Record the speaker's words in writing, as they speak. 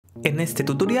En este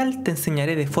tutorial te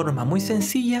enseñaré de forma muy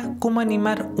sencilla cómo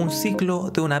animar un ciclo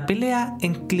de una pelea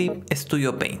en Clip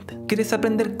Studio Paint. ¿Quieres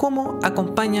aprender cómo?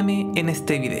 Acompáñame en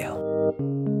este video.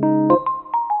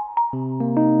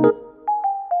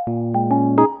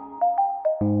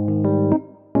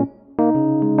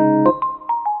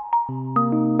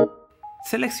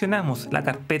 Seleccionamos la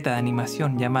carpeta de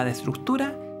animación llamada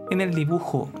estructura en el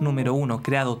dibujo número 1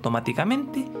 creado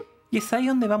automáticamente y es ahí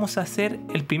donde vamos a hacer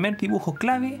el primer dibujo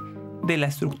clave de la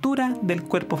estructura del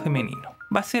cuerpo femenino.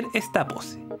 Va a ser esta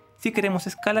pose. Si queremos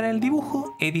escalar el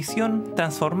dibujo, edición,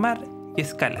 transformar y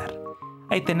escalar.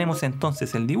 Ahí tenemos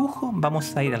entonces el dibujo.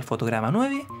 Vamos a ir al fotograma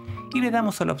 9 y le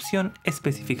damos a la opción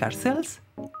especificar cells.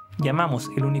 Llamamos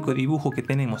el único dibujo que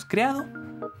tenemos creado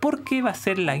porque va a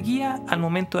ser la guía al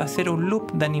momento de hacer un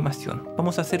loop de animación.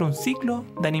 Vamos a hacer un ciclo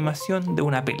de animación de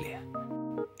una pelea.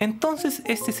 Entonces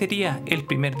este sería el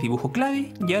primer dibujo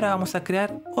clave y ahora vamos a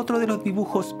crear otro de los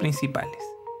dibujos principales.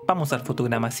 Vamos al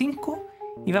fotograma 5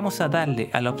 y vamos a darle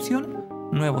a la opción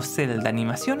nuevo cel de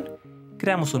animación.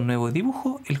 Creamos un nuevo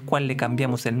dibujo, el cual le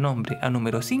cambiamos el nombre a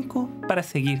número 5 para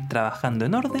seguir trabajando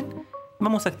en orden.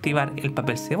 Vamos a activar el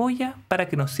papel cebolla para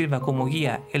que nos sirva como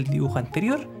guía el dibujo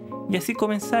anterior y así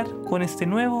comenzar con este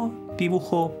nuevo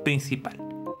dibujo principal.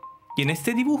 Y en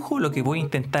este dibujo lo que voy a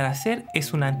intentar hacer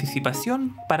es una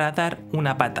anticipación para dar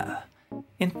una patada.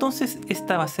 Entonces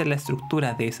esta va a ser la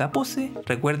estructura de esa pose.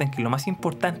 Recuerden que lo más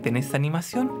importante en esta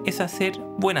animación es hacer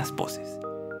buenas poses.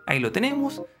 Ahí lo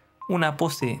tenemos, una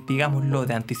pose, digámoslo,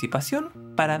 de anticipación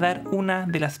para dar una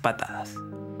de las patadas.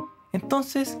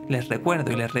 Entonces les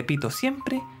recuerdo y les repito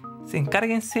siempre,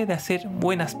 encárguense de hacer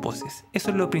buenas poses. Eso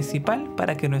es lo principal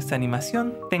para que nuestra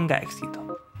animación tenga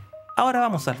éxito. Ahora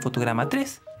vamos al fotograma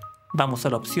 3. Vamos a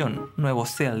la opción nuevo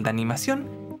cel de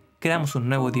animación, creamos un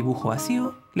nuevo dibujo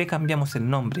vacío, le cambiamos el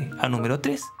nombre a número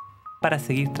 3 para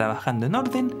seguir trabajando en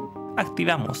orden,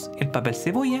 activamos el papel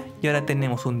cebolla y ahora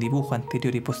tenemos un dibujo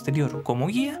anterior y posterior como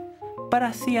guía para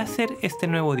así hacer este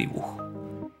nuevo dibujo.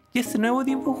 Y este nuevo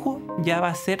dibujo ya va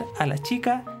a ser a la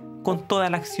chica con toda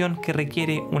la acción que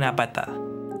requiere una patada.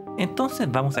 Entonces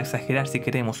vamos a exagerar si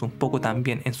queremos un poco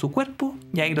también en su cuerpo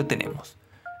y ahí lo tenemos.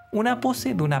 Una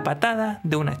pose de una patada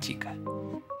de una chica.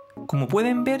 Como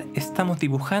pueden ver, estamos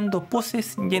dibujando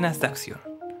poses llenas de acción.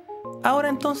 Ahora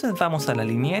entonces vamos a la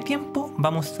línea de tiempo,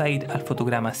 vamos a ir al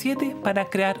fotograma 7 para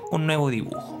crear un nuevo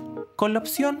dibujo, con la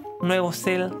opción nuevo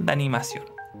cel de animación.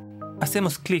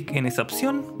 Hacemos clic en esa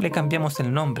opción, le cambiamos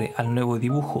el nombre al nuevo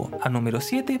dibujo a número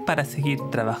 7 para seguir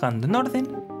trabajando en orden,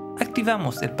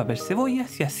 activamos el papel cebolla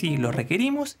si así lo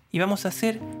requerimos y vamos a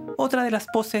hacer otra de las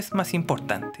poses más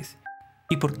importantes.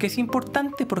 ¿Y por qué es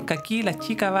importante? Porque aquí la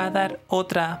chica va a dar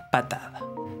otra patada.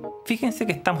 Fíjense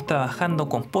que estamos trabajando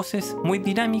con poses muy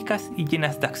dinámicas y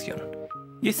llenas de acción.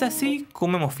 Y es así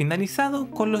como hemos finalizado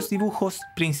con los dibujos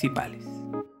principales.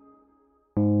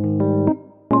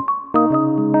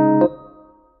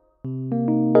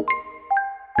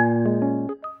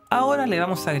 Ahora le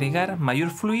vamos a agregar mayor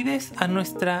fluidez a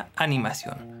nuestra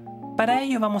animación. Para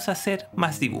ello vamos a hacer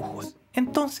más dibujos.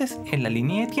 Entonces, en la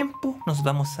línea de tiempo nos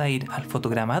vamos a ir al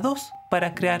fotograma 2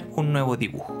 para crear un nuevo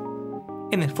dibujo.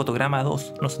 En el fotograma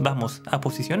 2 nos vamos a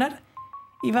posicionar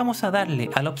y vamos a darle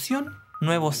a la opción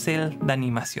nuevo cel de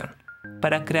animación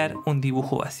para crear un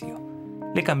dibujo vacío.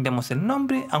 Le cambiamos el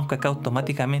nombre, aunque acá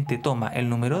automáticamente toma el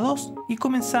número 2 y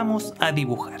comenzamos a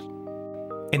dibujar.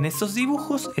 En estos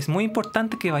dibujos es muy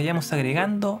importante que vayamos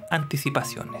agregando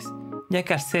anticipaciones, ya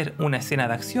que al ser una escena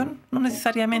de acción no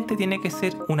necesariamente tiene que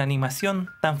ser una animación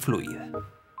tan fluida.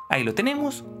 Ahí lo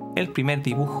tenemos, el primer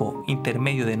dibujo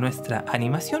intermedio de nuestra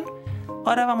animación.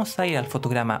 Ahora vamos a ir al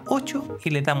fotograma 8 y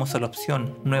le damos a la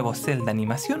opción nuevo cel de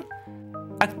animación.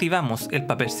 Activamos el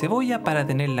papel cebolla para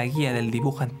tener la guía del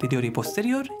dibujo anterior y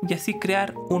posterior y así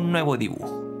crear un nuevo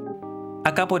dibujo.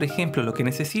 Acá por ejemplo lo que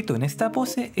necesito en esta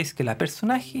pose es que la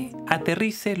personaje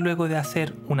aterrice luego de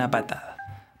hacer una patada.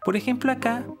 Por ejemplo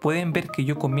acá pueden ver que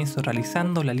yo comienzo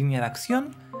realizando la línea de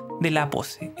acción de la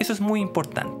pose. Eso es muy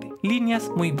importante.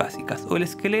 Líneas muy básicas o el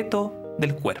esqueleto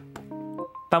del cuerpo.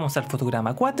 Vamos al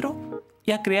fotograma 4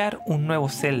 y a crear un nuevo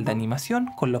cel de animación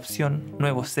con la opción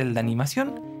nuevo cel de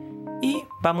animación y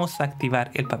vamos a activar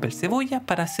el papel cebolla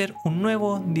para hacer un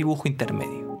nuevo dibujo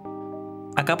intermedio.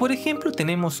 Acá por ejemplo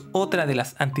tenemos otra de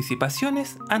las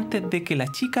anticipaciones antes de que la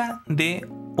chica dé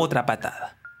otra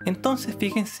patada. Entonces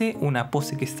fíjense una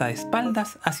pose que está de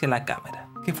espaldas hacia la cámara,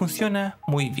 que funciona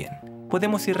muy bien.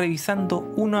 Podemos ir revisando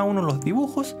uno a uno los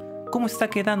dibujos, cómo está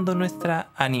quedando nuestra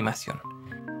animación.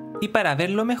 Y para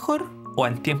verlo mejor o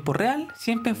en tiempo real,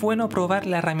 siempre es bueno probar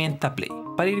la herramienta Play,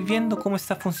 para ir viendo cómo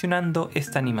está funcionando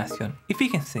esta animación. Y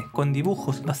fíjense, con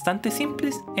dibujos bastante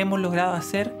simples hemos logrado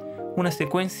hacer una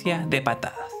secuencia de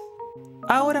patadas.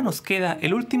 Ahora nos queda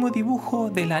el último dibujo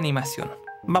de la animación.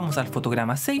 Vamos al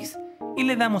fotograma 6 y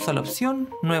le damos a la opción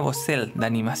Nuevo Cel de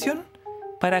Animación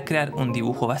para crear un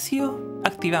dibujo vacío.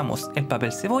 Activamos el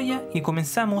papel cebolla y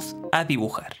comenzamos a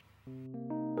dibujar.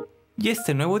 Y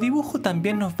este nuevo dibujo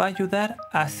también nos va a ayudar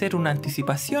a hacer una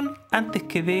anticipación antes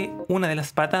que dé una de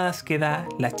las patadas que da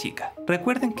la chica.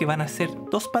 Recuerden que van a ser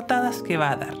 2 patadas que va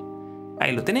a dar.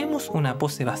 Ahí lo tenemos, una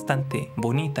pose bastante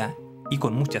bonita y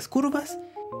con muchas curvas.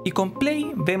 Y con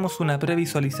play vemos una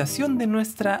previsualización de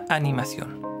nuestra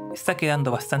animación. Está quedando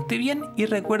bastante bien y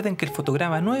recuerden que el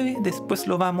fotograma 9 después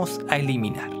lo vamos a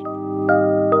eliminar.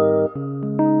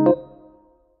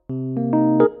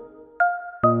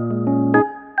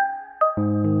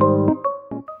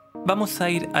 Vamos a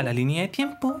ir a la línea de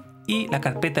tiempo y la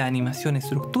carpeta de animación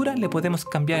estructura le podemos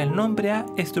cambiar el nombre a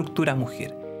estructura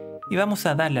mujer. Y vamos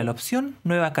a darle a la opción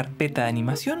nueva carpeta de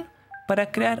animación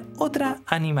para crear otra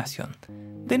animación.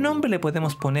 De nombre le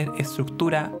podemos poner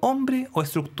estructura hombre o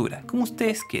estructura, como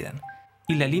ustedes quieran.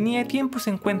 Y la línea de tiempo se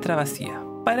encuentra vacía.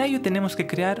 Para ello tenemos que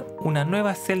crear una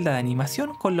nueva celda de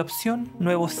animación con la opción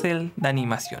nuevo cel de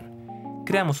animación.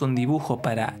 Creamos un dibujo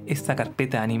para esta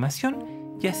carpeta de animación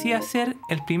y así hacer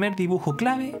el primer dibujo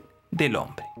clave del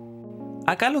hombre.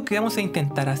 Acá lo que vamos a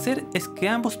intentar hacer es que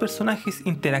ambos personajes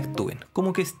interactúen,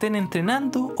 como que estén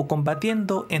entrenando o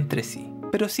combatiendo entre sí,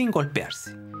 pero sin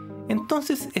golpearse.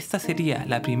 Entonces esta sería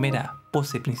la primera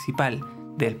pose principal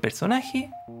del personaje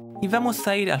y vamos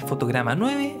a ir al fotograma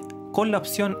 9 con la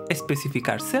opción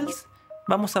especificar cells.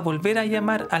 Vamos a volver a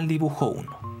llamar al dibujo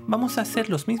 1. Vamos a hacer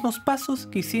los mismos pasos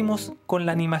que hicimos con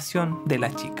la animación de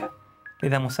la chica. Le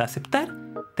damos a aceptar,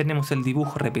 tenemos el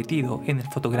dibujo repetido en el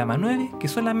fotograma 9 que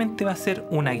solamente va a ser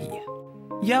una guía.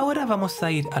 Y ahora vamos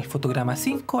a ir al fotograma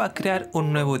 5 a crear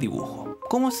un nuevo dibujo.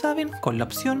 Como saben, con la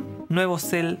opción nuevo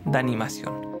cel de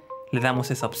animación. Le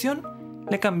damos esa opción,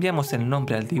 le cambiamos el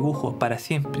nombre al dibujo para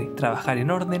siempre trabajar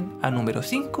en orden a número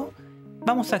 5.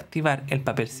 Vamos a activar el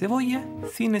papel cebolla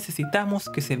si necesitamos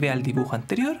que se vea el dibujo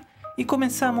anterior y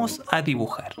comenzamos a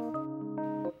dibujar.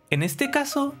 En este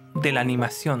caso, de la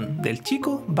animación del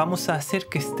chico, vamos a hacer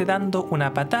que esté dando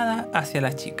una patada hacia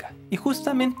la chica. Y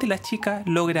justamente la chica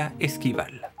logra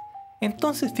esquivarla.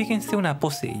 Entonces fíjense una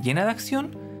pose llena de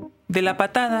acción de la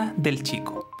patada del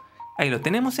chico. Ahí lo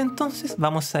tenemos entonces,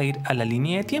 vamos a ir a la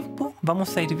línea de tiempo,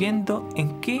 vamos a ir viendo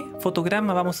en qué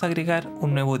fotograma vamos a agregar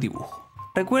un nuevo dibujo.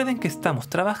 Recuerden que estamos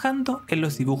trabajando en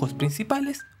los dibujos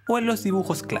principales o en los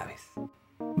dibujos claves.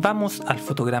 Vamos al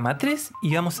fotograma 3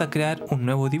 y vamos a crear un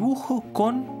nuevo dibujo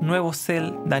con nuevo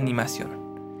cel de animación.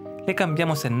 Le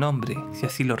cambiamos el nombre, si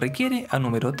así lo requiere, a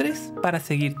número 3 para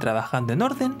seguir trabajando en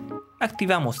orden.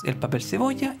 Activamos el papel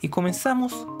cebolla y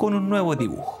comenzamos con un nuevo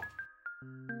dibujo.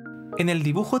 En el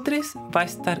dibujo 3 va a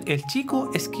estar el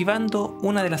chico esquivando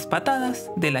una de las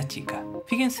patadas de la chica.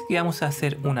 Fíjense que vamos a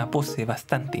hacer una pose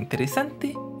bastante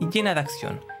interesante y llena de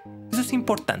acción. Eso es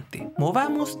importante,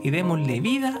 movamos y démosle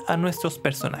vida a nuestros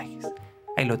personajes.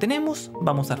 Ahí lo tenemos,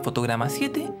 vamos al fotograma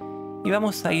 7 y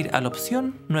vamos a ir a la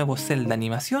opción nuevo cel de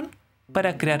animación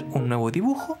para crear un nuevo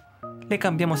dibujo. Le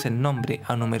cambiamos el nombre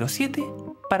a número 7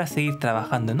 para seguir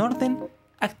trabajando en orden.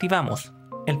 Activamos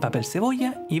el papel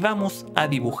cebolla y vamos a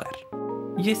dibujar.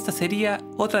 Y esta sería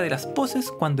otra de las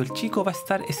poses cuando el chico va a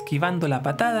estar esquivando la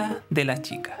patada de la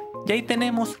chica. Y ahí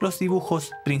tenemos los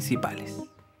dibujos principales.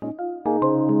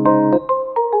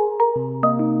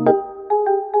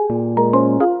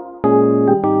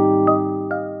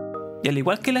 Y al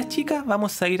igual que la chica,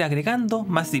 vamos a ir agregando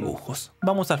más dibujos.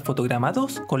 Vamos al fotograma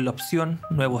 2 con la opción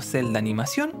nuevo cel de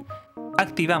animación.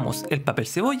 Activamos el papel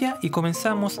cebolla y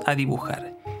comenzamos a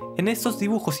dibujar. En estos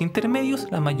dibujos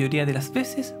intermedios, la mayoría de las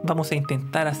veces vamos a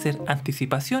intentar hacer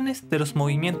anticipaciones de los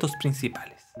movimientos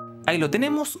principales. Ahí lo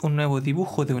tenemos, un nuevo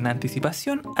dibujo de una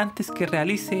anticipación antes que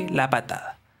realice la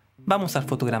patada. Vamos al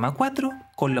fotograma 4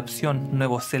 con la opción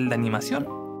nuevo cel de animación.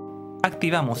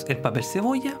 Activamos el papel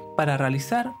cebolla para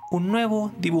realizar un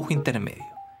nuevo dibujo intermedio.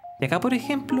 Y acá, por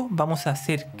ejemplo, vamos a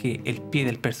hacer que el pie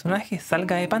del personaje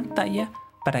salga de pantalla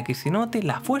para que se note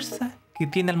la fuerza que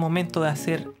tiene al momento de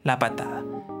hacer la patada.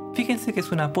 Fíjense que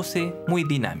es una pose muy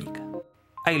dinámica.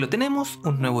 Ahí lo tenemos,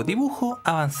 un nuevo dibujo,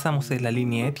 avanzamos en la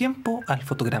línea de tiempo al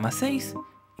fotograma 6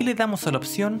 y le damos a la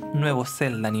opción nuevo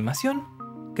cel de animación,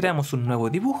 creamos un nuevo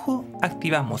dibujo,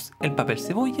 activamos el papel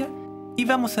cebolla y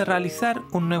vamos a realizar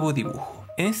un nuevo dibujo.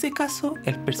 En este caso,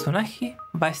 el personaje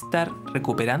va a estar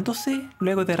recuperándose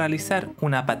luego de realizar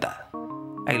una patada.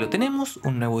 Ahí lo tenemos,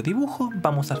 un nuevo dibujo,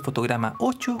 vamos al fotograma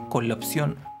 8 con la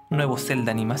opción nuevo cel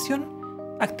de animación,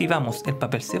 activamos el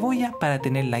papel cebolla para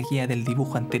tener la guía del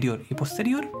dibujo anterior y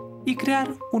posterior y crear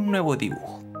un nuevo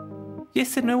dibujo. Y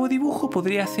ese nuevo dibujo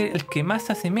podría ser el que más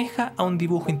se asemeja a un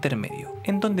dibujo intermedio,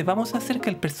 en donde vamos a hacer que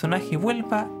el personaje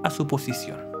vuelva a su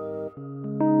posición.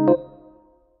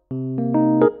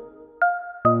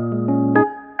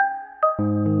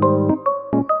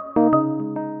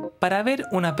 Para ver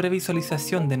una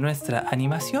previsualización de nuestra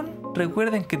animación,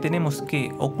 recuerden que tenemos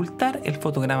que ocultar el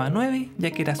fotograma 9 ya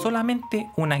que era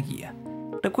solamente una guía.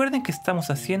 Recuerden que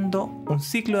estamos haciendo un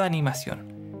ciclo de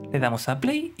animación. Le damos a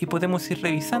play y podemos ir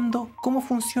revisando cómo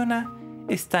funciona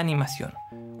esta animación.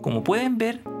 Como pueden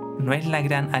ver, no es la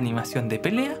gran animación de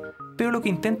pelea, pero lo que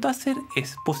intento hacer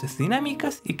es poses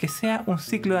dinámicas y que sea un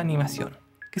ciclo de animación,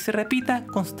 que se repita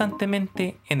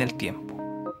constantemente en el tiempo.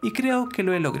 Y creo que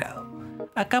lo he logrado.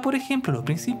 Acá, por ejemplo, lo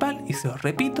principal, y se los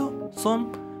repito,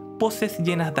 son poses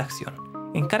llenas de acción.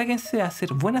 Encárguense de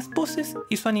hacer buenas poses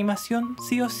y su animación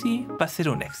sí o sí va a ser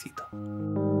un éxito.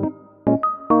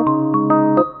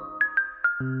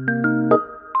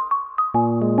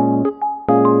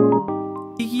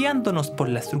 Y guiándonos por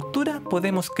la estructura,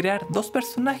 podemos crear dos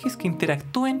personajes que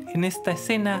interactúen en esta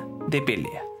escena de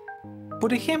pelea.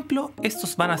 Por ejemplo,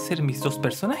 estos van a ser mis dos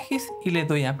personajes y le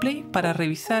doy a play para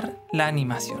revisar la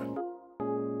animación.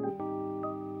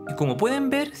 Y como pueden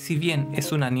ver, si bien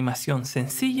es una animación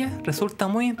sencilla, resulta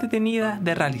muy entretenida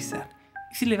de realizar.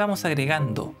 Y si le vamos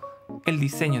agregando el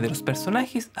diseño de los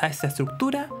personajes a esta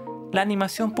estructura, la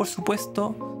animación por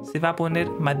supuesto se va a poner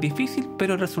más difícil,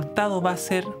 pero el resultado va a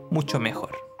ser mucho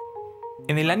mejor.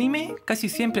 En el anime, casi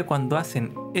siempre cuando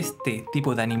hacen este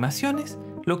tipo de animaciones,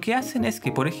 lo que hacen es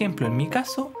que, por ejemplo, en mi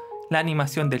caso, la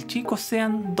animación del chico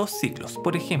sean dos ciclos.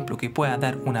 Por ejemplo, que pueda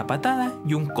dar una patada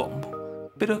y un combo,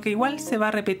 pero que igual se va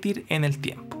a repetir en el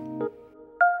tiempo.